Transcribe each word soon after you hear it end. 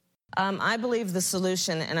I believe the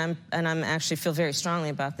solution, and I'm actually feel very strongly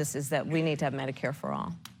about this, is that we need to have Medicare for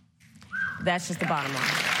all. That's just the bottom line.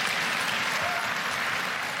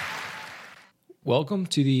 Welcome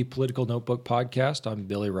to the Political Notebook Podcast. I'm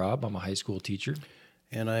Billy Robb. I'm a high school teacher.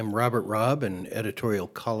 And I'm Robert Robb, an editorial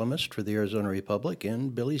columnist for the Arizona Republic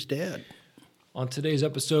and Billy's dad. On today's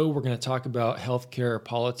episode, we're going to talk about healthcare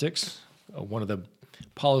politics, one of the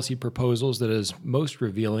policy proposals that is most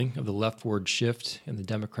revealing of the leftward shift in the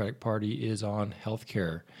Democratic Party is on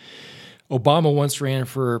healthcare. Obama once ran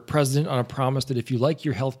for president on a promise that if you like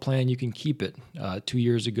your health plan, you can keep it. 2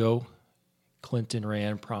 years ago, Clinton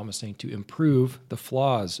ran promising to improve the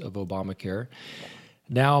flaws of Obamacare.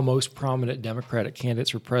 Now, most prominent Democratic candidates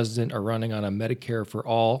for president are running on a Medicare for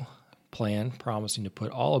all plan, promising to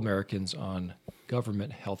put all Americans on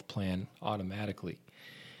government health plan automatically.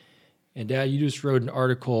 And Dad, you just wrote an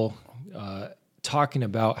article talking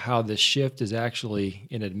about how this shift is actually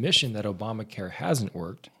an admission that Obamacare hasn't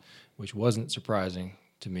worked, which wasn't surprising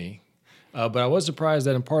to me. But I was surprised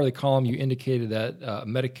that in part of the column you indicated that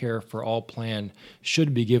Medicare for all plan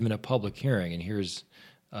should be given a public hearing. And here's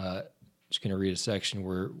just going to read a section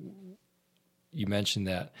where you mentioned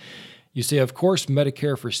that. You say, of course,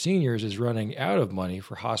 Medicare for seniors is running out of money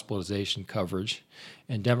for hospitalization coverage,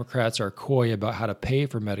 and Democrats are coy about how to pay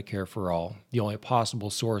for Medicare for all. The only possible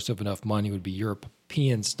source of enough money would be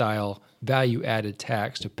European-style value-added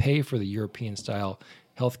tax to pay for the European-style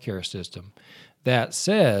healthcare system. That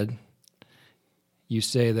said, you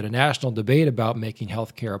say that a national debate about making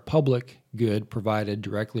healthcare a public good provided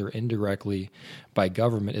directly or indirectly by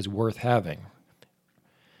government is worth having.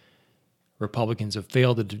 Republicans have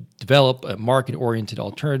failed to develop a market-oriented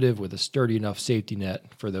alternative with a sturdy enough safety net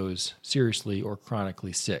for those seriously or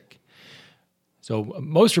chronically sick. So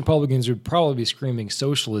most Republicans would probably be screaming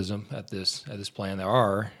socialism at this plan. There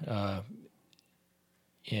are,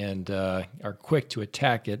 and are quick to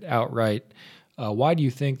attack it outright. Why do you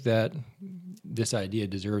think that this idea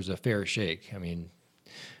deserves a fair shake? I mean,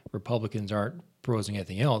 Republicans aren't proposing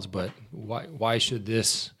anything else, but why should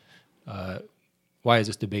this? Why is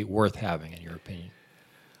this debate worth having, in your opinion?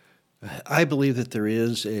 I believe that there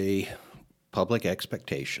is a public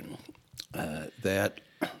expectation that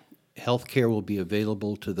health care will be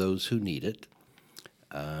available to those who need it,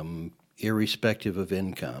 irrespective of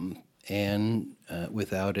income, and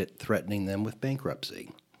without it threatening them with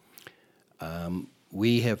bankruptcy.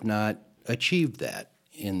 We have not achieved that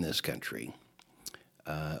in this country.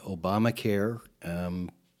 Obamacare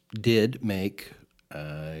did make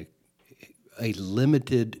a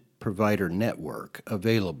limited provider network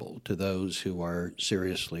available to those who are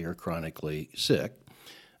seriously or chronically sick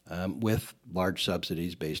with large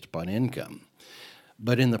subsidies based upon income.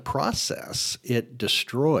 But in the process, it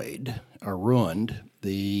destroyed or ruined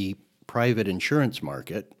the private insurance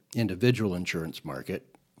market, individual insurance market,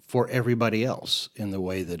 for everybody else in the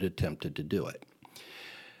way that it attempted to do it.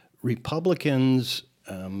 Republicans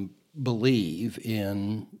believe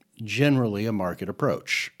in generally a market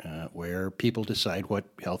approach where people decide what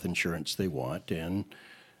health insurance they want and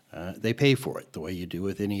they pay for it the way you do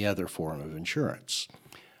with any other form of insurance.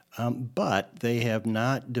 But they have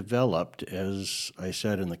not developed, as I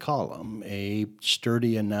said in the column, a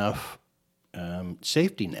sturdy enough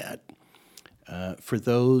safety net for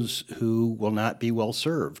those who will not be well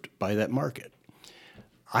served by that market.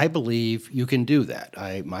 I believe you can do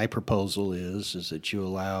that. My proposal is that you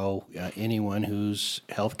allow anyone whose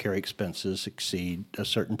health care expenses exceed a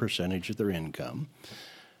certain percentage of their income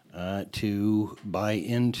to buy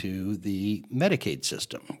into the Medicaid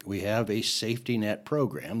system. We have a safety net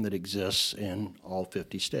program that exists in all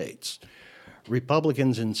 50 states.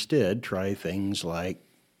 Republicans instead try things like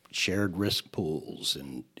shared risk pools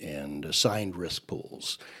and assigned risk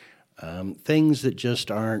pools, things that just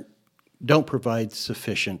don't provide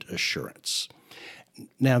sufficient assurance.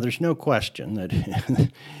 Now, there's no question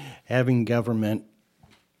that having government,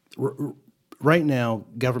 right now,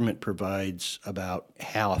 government provides about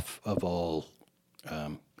half of all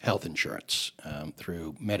health insurance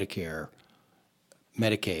through Medicare,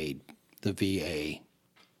 Medicaid, the VA,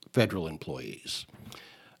 federal employees.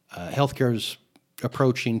 Healthcare is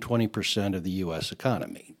approaching 20% of the U.S.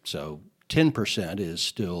 economy, so 10% is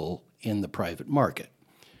still in the private market.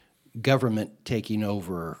 Government taking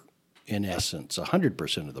over, in essence,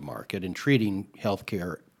 100% of the market and treating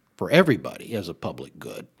healthcare for everybody as a public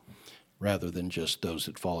good rather than just those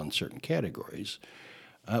that fall in certain categories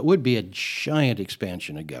would be a giant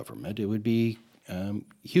expansion of government. It would be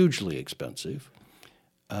hugely expensive,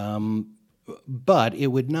 but it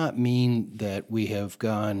would not mean that we have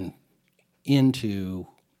gone into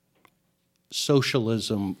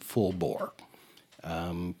socialism full bore.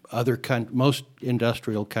 Most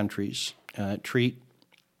industrial countries treat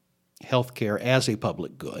healthcare as a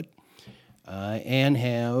public good and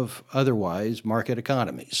have otherwise market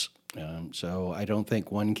economies. So I don't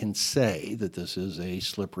think one can say that this is a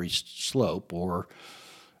slippery slope or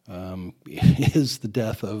is the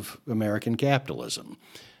death of American capitalism.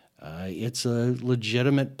 It's a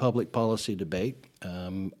legitimate public policy debate.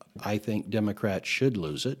 I think Democrats should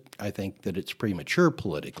lose it. I think that it's premature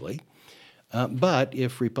politically. But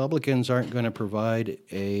if Republicans aren't going to provide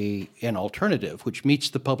an alternative which meets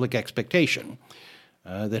the public expectation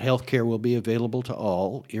that health care will be available to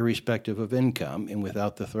all, irrespective of income, and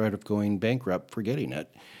without the threat of going bankrupt for getting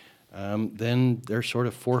it, then they're sort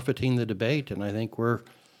of forfeiting the debate. And I think we're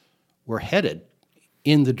headed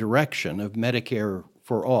in the direction of Medicare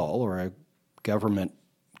for all, or a government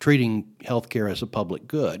treating health care as a public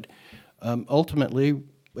good, ultimately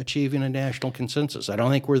achieving a national consensus. I don't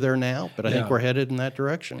think we're there now, but I think we're headed in that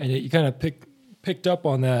direction. And you kind of picked up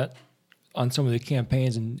on that on some of the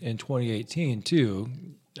campaigns in 2018 too.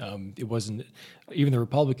 It wasn't, even the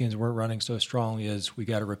Republicans weren't running so strongly as we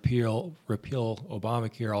got to repeal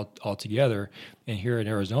Obamacare altogether. And here in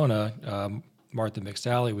Arizona, Martha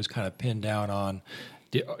McSally was kind of pinned down on,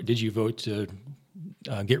 did you vote to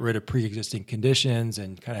get rid of pre-existing conditions,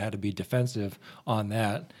 and kind of had to be defensive on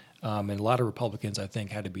that. And a lot of Republicans, I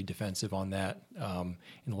think, had to be defensive on that in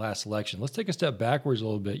the last election. Let's take a step backwards a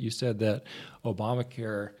little bit. You said that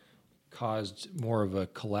Obamacare caused more of a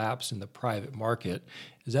collapse in the private market.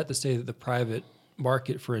 Is that to say that the private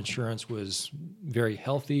market for insurance was very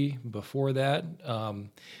healthy before that?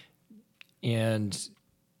 And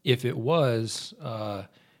if it was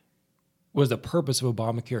the purpose of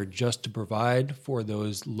Obamacare just to provide for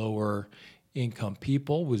those lower income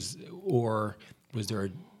people? Or was there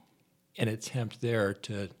an attempt there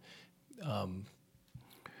to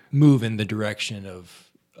move in the direction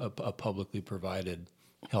of a publicly provided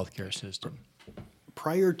healthcare system?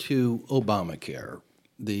 Prior to Obamacare,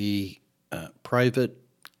 the private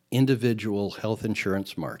individual health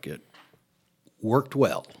insurance market worked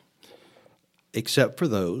well, except for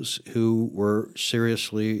those who were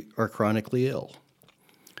seriously or chronically ill.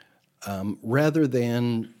 Rather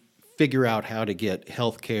than figure out how to get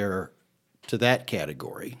health care to that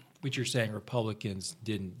category. Which you're saying Republicans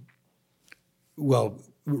didn't? Well,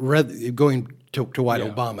 going to what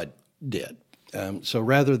Obama did. So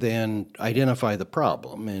rather than identify the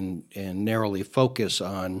problem and narrowly focus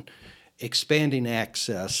on expanding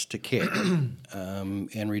access to care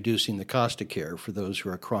and reducing the cost of care for those who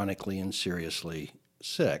are chronically and seriously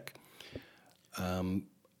sick,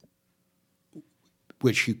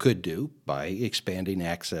 which you could do by expanding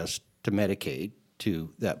access to Medicaid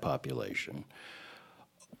to that population,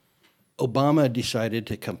 Obama decided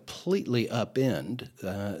to completely upend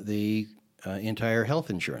the entire health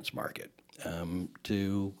insurance market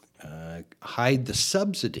to hide the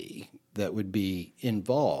subsidy that would be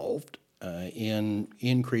involved in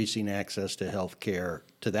increasing access to health care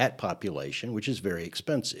to that population, which is very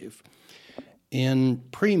expensive, in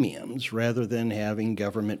premiums rather than having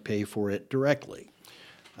government pay for it directly.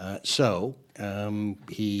 So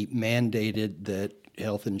he mandated that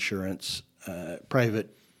health insurance,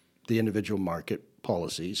 the individual market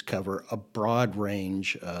policies cover a broad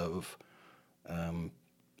range of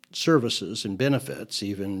services and benefits,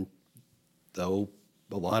 even though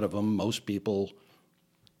a lot of them most people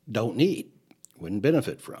don't need, wouldn't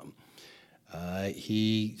benefit from.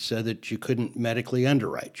 He said that you couldn't medically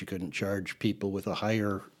underwrite. You couldn't charge people with a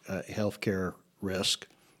higher healthcare risk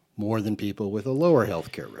more than people with a lower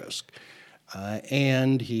healthcare risk.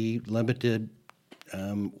 And he limited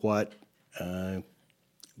what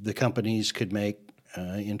the companies could make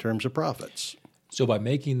in terms of profits. So by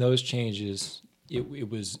making those changes, it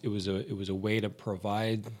was a way to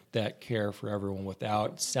provide that care for everyone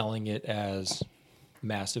without selling it as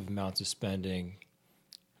massive amounts of spending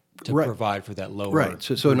to provide for that lower. Right.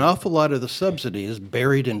 So an awful lot of the subsidy is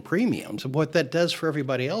buried in premiums. And what that does for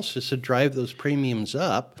everybody else is to drive those premiums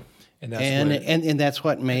up. And that's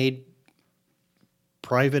what made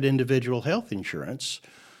private individual health insurance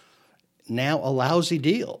now a lousy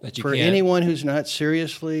deal for anyone who's not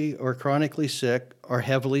seriously or chronically sick or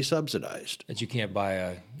heavily subsidized. That you can't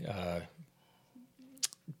buy a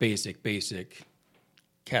basic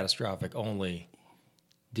catastrophic only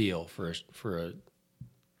deal for a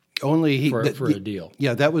deal.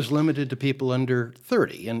 Yeah, that was limited to people under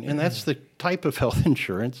 30, and that's the type of health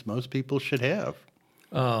insurance most people should have.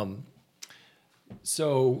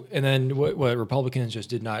 So, and then what Republicans just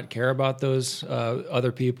did not care about those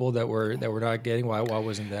other people that were not getting? Why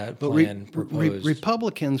wasn't that plan proposed?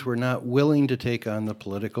 Republicans were not willing to take on the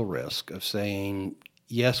political risk of saying,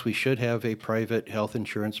 yes, we should have a private health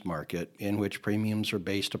insurance market in which premiums are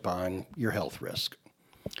based upon your health risk.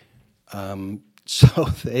 So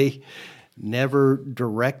they never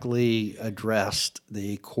directly addressed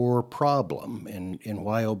the core problem in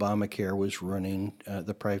why Obamacare was running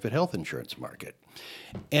the private health insurance market.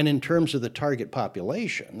 And in terms of the target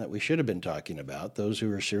population that we should have been talking about, those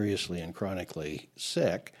who are seriously and chronically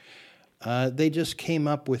sick, they just came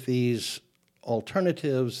up with these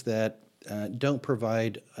alternatives that don't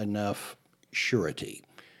provide enough surety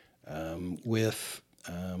with,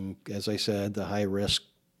 as I said, the high-risk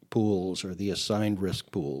pools or the assigned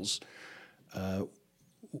risk pools,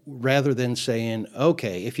 rather than saying,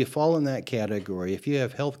 okay, if you fall in that category, if you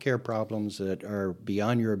have health care problems that are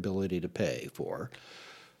beyond your ability to pay for,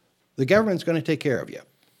 the government's going to take care of you.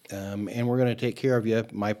 And we're going to take care of you.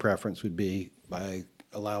 My preference would be by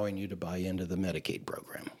allowing you to buy into the Medicaid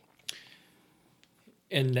program.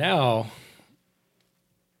 And now,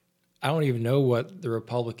 I don't even know what the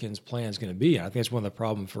Republicans' plan is going to be. I think it's one of the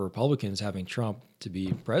problems for Republicans having Trump to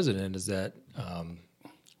be president is that,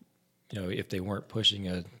 if they weren't pushing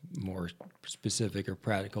a more specific or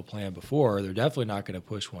practical plan before, they're definitely not going to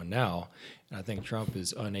push one now. And I think Trump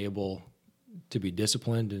is unable to be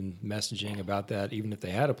disciplined in messaging about that, even if they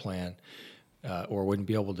had a plan, or wouldn't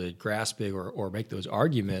be able to grasp it or make those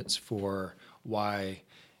arguments for why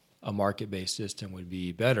a market-based system would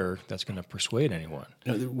be better. That's going to persuade anyone.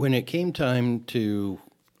 When it came time to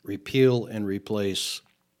repeal and replace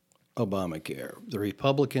Obamacare, the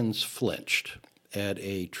Republicans flinched at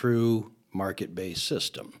a true market-based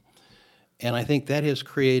system. And I think that has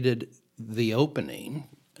created the opening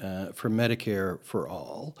for Medicare for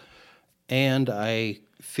all. And I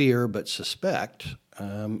fear but suspect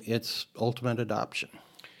its ultimate adoption.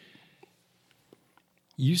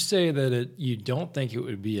 You say that you don't think it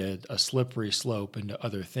would be a slippery slope into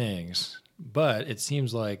other things, but it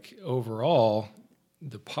seems like overall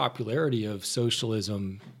the popularity of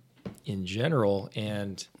socialism in general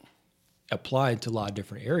and applied to a lot of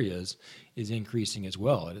different areas is increasing as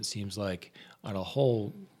well. And it seems like on a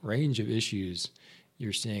whole range of issues,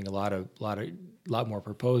 you're seeing a lot more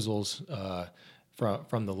proposals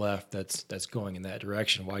from the left that's going in that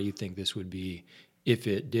direction. Why do you think this would be, if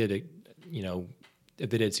it did, if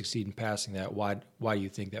they did succeed in passing that? Why do you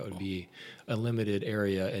think that would be a limited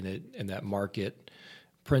area and that market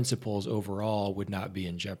principles overall would not be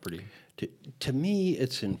in jeopardy? To me,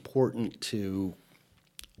 it's important to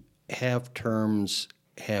have terms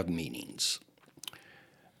have meanings.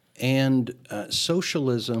 And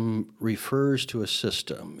socialism refers to a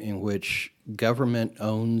system in which government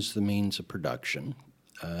owns the means of production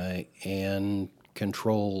and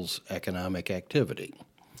controls economic activity.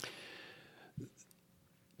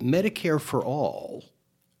 Medicare for all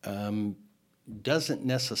doesn't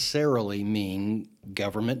necessarily mean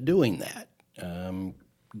government doing that.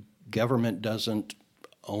 Government doesn't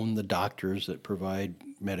own the doctors that provide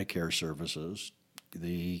Medicare services.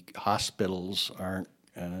 The hospitals aren't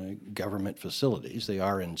government facilities. They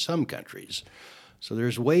are in some countries. So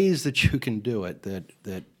there's ways that you can do it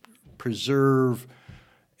that preserve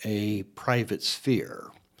a private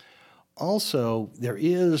sphere. Also, there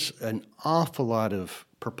is an awful lot of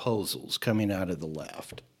proposals coming out of the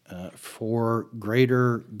left for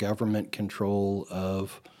greater government control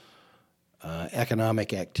of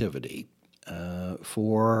economic activity,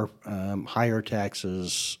 for higher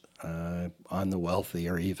taxes on the wealthy,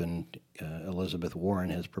 or even Elizabeth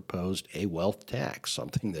Warren has proposed a wealth tax,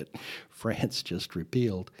 something that France just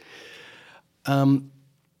repealed.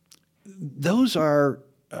 Those are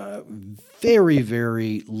very,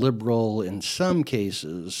 very liberal, in some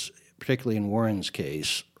cases, particularly in Warren's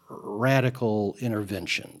case, radical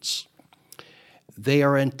interventions. They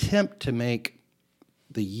are an attempt to make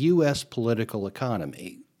the U.S. political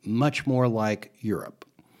economy much more like Europe.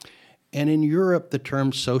 And in Europe, the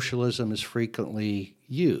term socialism is frequently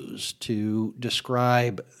used to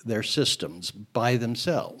describe their systems by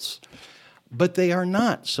themselves. But they are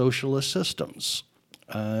not socialist systems.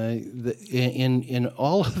 In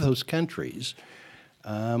all of those countries,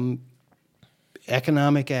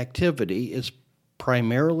 economic activity is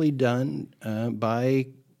primarily done by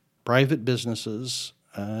private businesses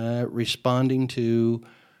responding to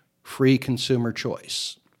free consumer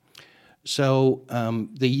choice. So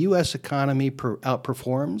the U.S. economy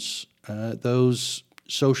outperforms those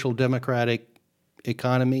social democratic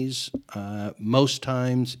economies most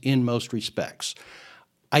times in most respects.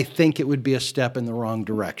 I think it would be a step in the wrong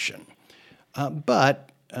direction.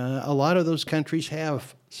 But a lot of those countries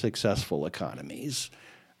have successful economies.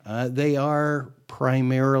 They are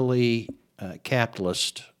primarily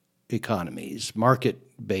capitalist economies,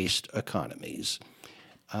 market-based economies.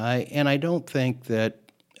 And I don't think that,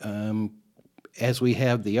 as we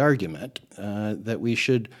have the argument, that we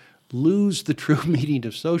should lose the true meaning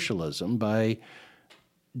of socialism by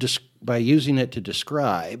using it to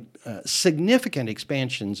describe significant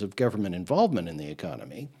expansions of government involvement in the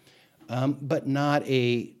economy, but not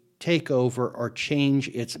a takeover or change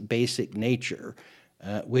its basic nature,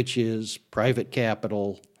 which is private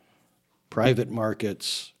capital, private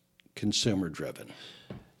markets, consumer-driven.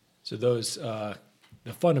 So those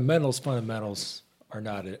the fundamentals are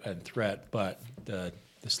not a threat, but the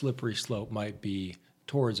slippery slope might be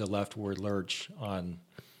towards a leftward lurch on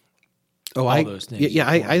all those things. Yeah,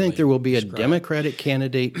 I think there will be a described. Democratic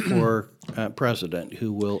candidate for president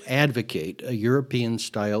who will advocate a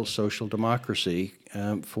European-style social democracy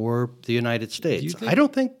for the United States. I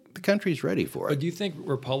don't think the country's ready for it. But do you think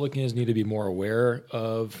Republicans need to be more aware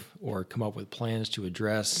of or come up with plans to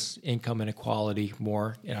address income inequality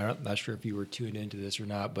more? And I'm not sure if you were tuned into this or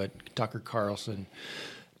not, but Tucker Carlson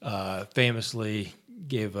famously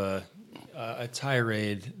gave a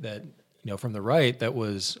tirade that, from the right that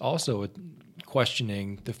was also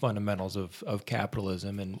questioning the fundamentals of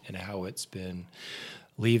capitalism and how it's been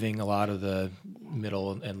leaving a lot of the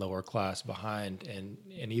middle and lower class behind.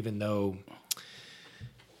 And even though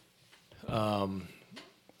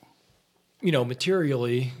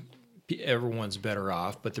materially, everyone's better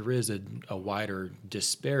off, but there is a wider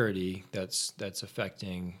disparity that's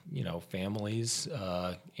affecting families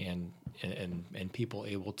and people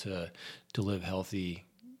able to live healthy,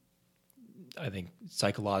 I think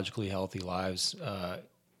psychologically healthy lives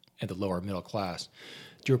at the lower middle class.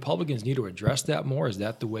 Do Republicans need to address that more? Is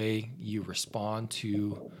that the way you respond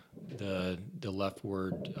to the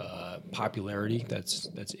leftward popularity that's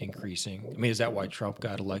increasing? I mean, is that why Trump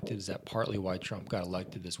got elected? Is that partly why Trump got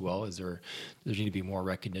elected as well? Does there need to be more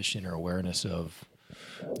recognition or awareness of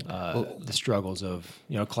the struggles of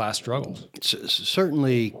class struggles?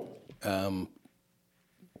 Certainly,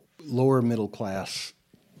 lower middle class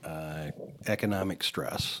economic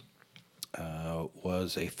stress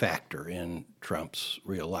was a factor in Trump's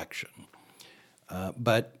reelection.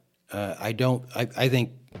 But I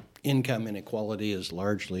think income inequality is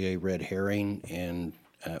largely a red herring and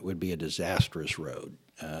would be a disastrous road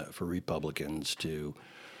for Republicans to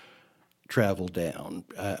travel down.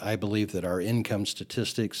 I believe that our income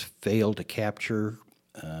statistics fail to capture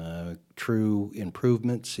true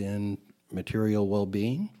improvements in material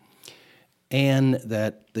well-being, and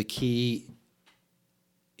that the key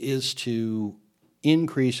is to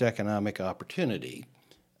increase economic opportunity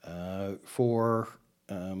for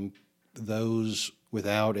those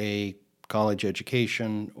without a college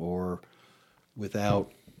education or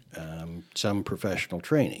without some professional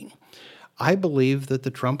training. I believe that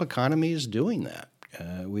the Trump economy is doing that.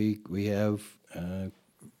 We have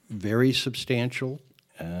very substantial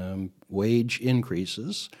wage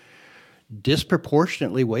increases,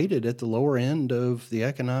 disproportionately weighted at the lower end of the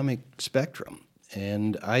economic spectrum.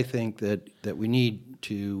 And I think that we need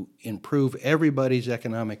to improve everybody's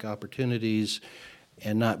economic opportunities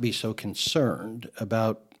and not be so concerned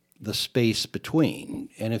about the space between.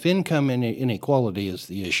 And if income inequality is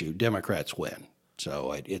the issue, Democrats win.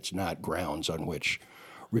 So it's not grounds on which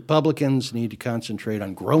Republicans need to concentrate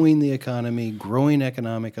on growing the economy, growing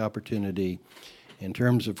economic opportunity. In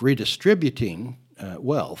terms of redistributing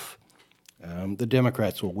wealth, the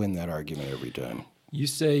Democrats will win that argument every time. You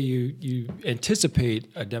say you anticipate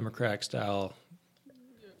a Democratic-style,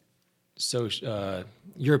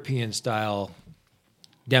 European-style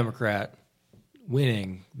Democrat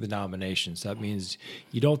winning the nominations. That means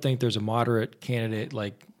you don't think there's a moderate candidate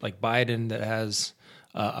like Biden that has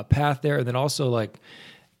a path there. And then also,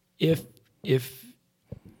 if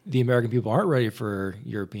the American people aren't ready for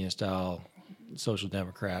European-style social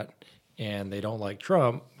democrat and they don't like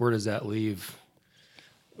Trump, where does that leave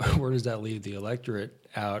the electorate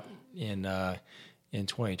out in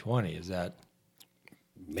 2020? Is that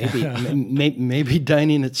maybe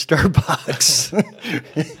dining at Starbucks?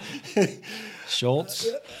 Schultz?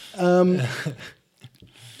 The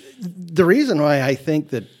reason why I think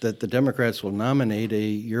that the Democrats will nominate a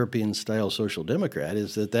European-style social democrat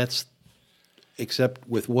is that's, except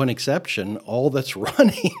with one exception, all that's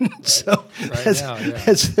running. So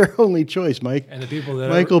that's their only choice. And the people that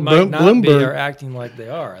might not Bloomberg be are acting like they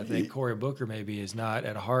are. I think Cory Booker maybe is not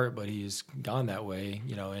at heart, but he's gone that way,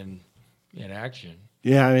 in action.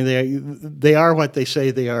 Yeah, I mean, they are what they say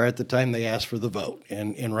they are at the time they ask for the vote.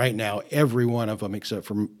 And right now, every one of them, except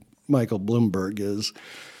for Michael Bloomberg is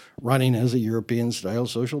running as a European-style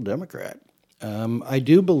social democrat. I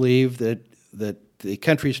do believe that the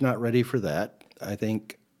country's not ready for that. I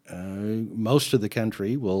think most of the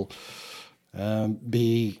country will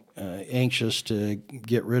be anxious to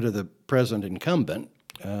get rid of the present incumbent.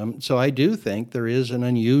 So I do think there is an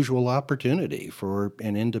unusual opportunity for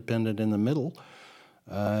an independent in the middle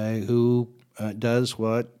who does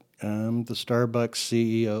what the Starbucks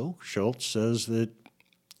CEO, Schultz, says that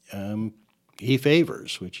he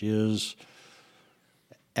favors, which is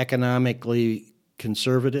economically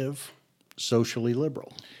conservative, socially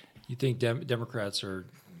liberal. You think Democrats are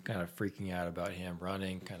kind of freaking out about him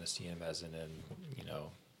running, kind of see him as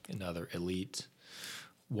another elite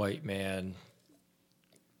white man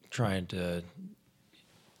trying to,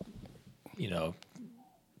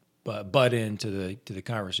 butt into the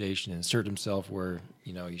conversation and insert himself where,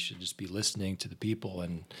 he should just be listening to the people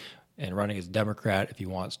and running as a Democrat if he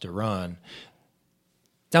wants to run.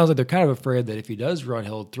 Sounds like they're kind of afraid that if he does run,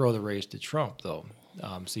 he'll throw the race to Trump, though.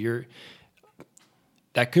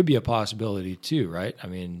 That could be a possibility too, right? I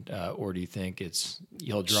mean, or do you think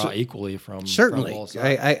he'll draw equally from certainly? Both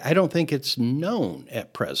sides? I don't think it's known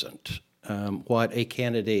at present what a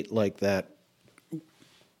candidate like that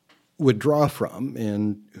would draw from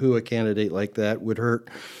and who a candidate like that would hurt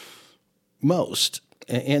most.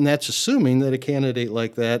 And that's assuming that a candidate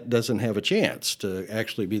like that doesn't have a chance to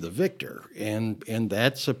actually be the victor. And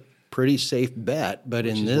that's a pretty safe bet. But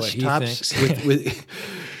in this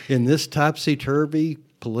in this topsy-turvy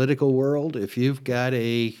political world, if you've got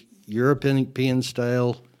a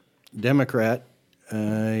European-style Democrat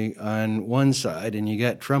on one side and you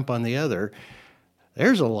got Trump on the other,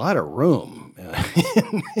 there's a lot of room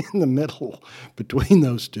in the middle between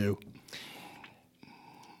those two.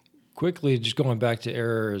 Quickly, just going back to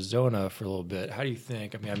Arizona for a little bit, how do you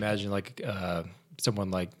think? I mean, I imagine someone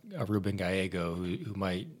like Ruben Gallego who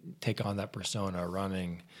might take on that persona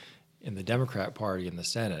running in the Democrat Party in the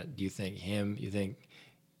Senate. Do you think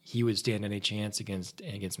he would stand any chance against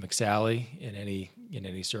McSally in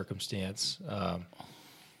any circumstance?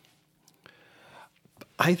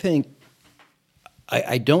 I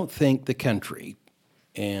don't think the country,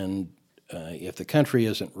 and if the country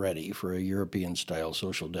isn't ready for a European-style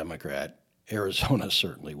social democrat, Arizona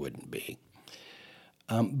certainly wouldn't be.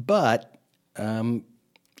 But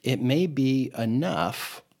it may be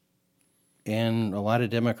enough, and a lot of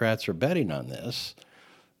Democrats are betting on this,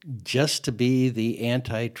 just to be the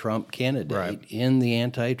anti-Trump candidate in the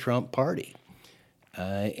anti-Trump party.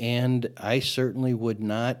 And I certainly would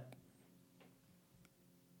not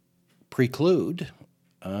preclude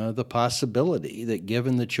the possibility that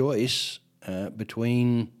given the choice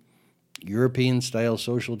between European-style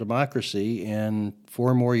social democracy and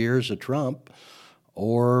 4 more years of Trump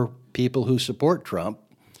or people who support Trump,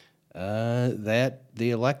 that the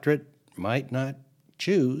electorate might not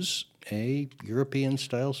choose a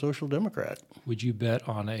European-style social democrat. Would you bet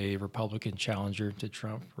on a Republican challenger to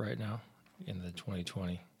Trump right now in the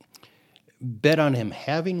 2020? Bet on him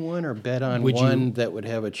having one, or bet on one that would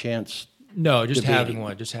have a chance? No, just having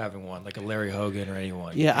one, like a Larry Hogan or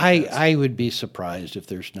anyone. Yeah, I would be surprised if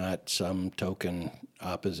there's not some token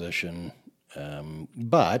opposition.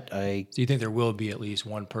 But So you think there will be at least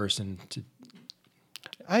one person to?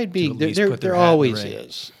 There always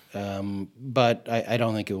is. But I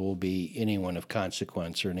don't think it will be anyone of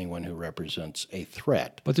consequence or anyone who represents a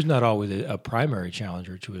threat. But there's not always a primary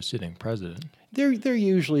challenger to a sitting president. There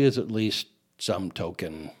usually is at least some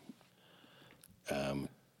token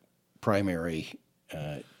primary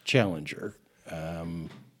challenger. And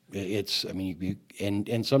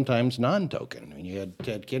sometimes non-token. I mean, you had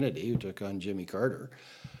Ted Kennedy who took on Jimmy Carter.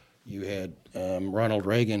 You had Ronald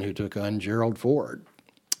Reagan who took on Gerald Ford.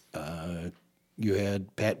 You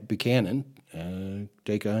had Pat Buchanan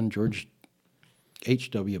take on George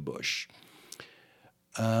H.W. Bush.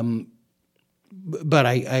 But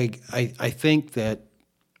I think that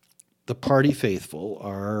the party faithful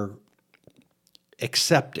are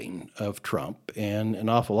accepting of Trump, and an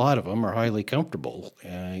awful lot of them are highly comfortable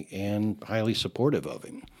and highly supportive of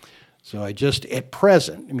him. So at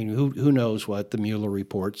present, I mean, who knows what the Mueller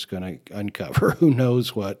report's going to uncover? Who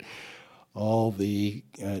knows what all the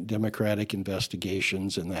Democratic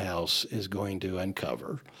investigations in the House is going to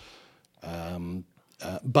uncover?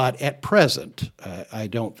 But at present, I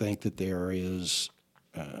don't think that there is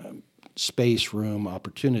space, room,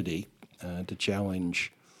 opportunity to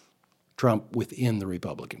challenge Trump within the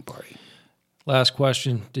Republican Party. Last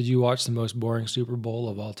question. Did you watch the most boring Super Bowl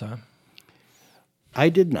of all time? I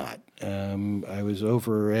did not. I was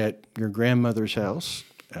over at your grandmother's house,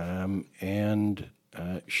 and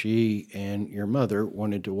she and your mother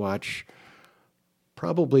wanted to watch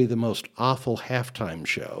probably the most awful halftime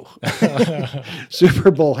show, Super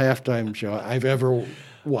Bowl halftime show I've ever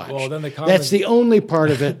watched. Well, then that's the only part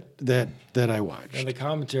of it that I watched. And the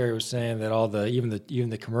commentary was saying that even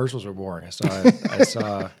the commercials were boring. I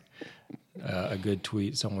saw a good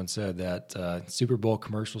tweet. Someone said that Super Bowl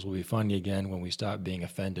commercials will be funny again when we stop being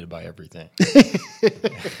offended by everything.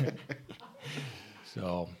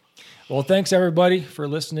 So, well, thanks everybody for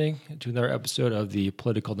listening to another episode of the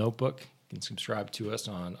Political Notebook. You can subscribe to us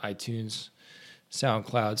on iTunes,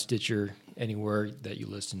 SoundCloud, Stitcher, anywhere that you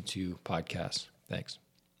listen to podcasts. Thanks.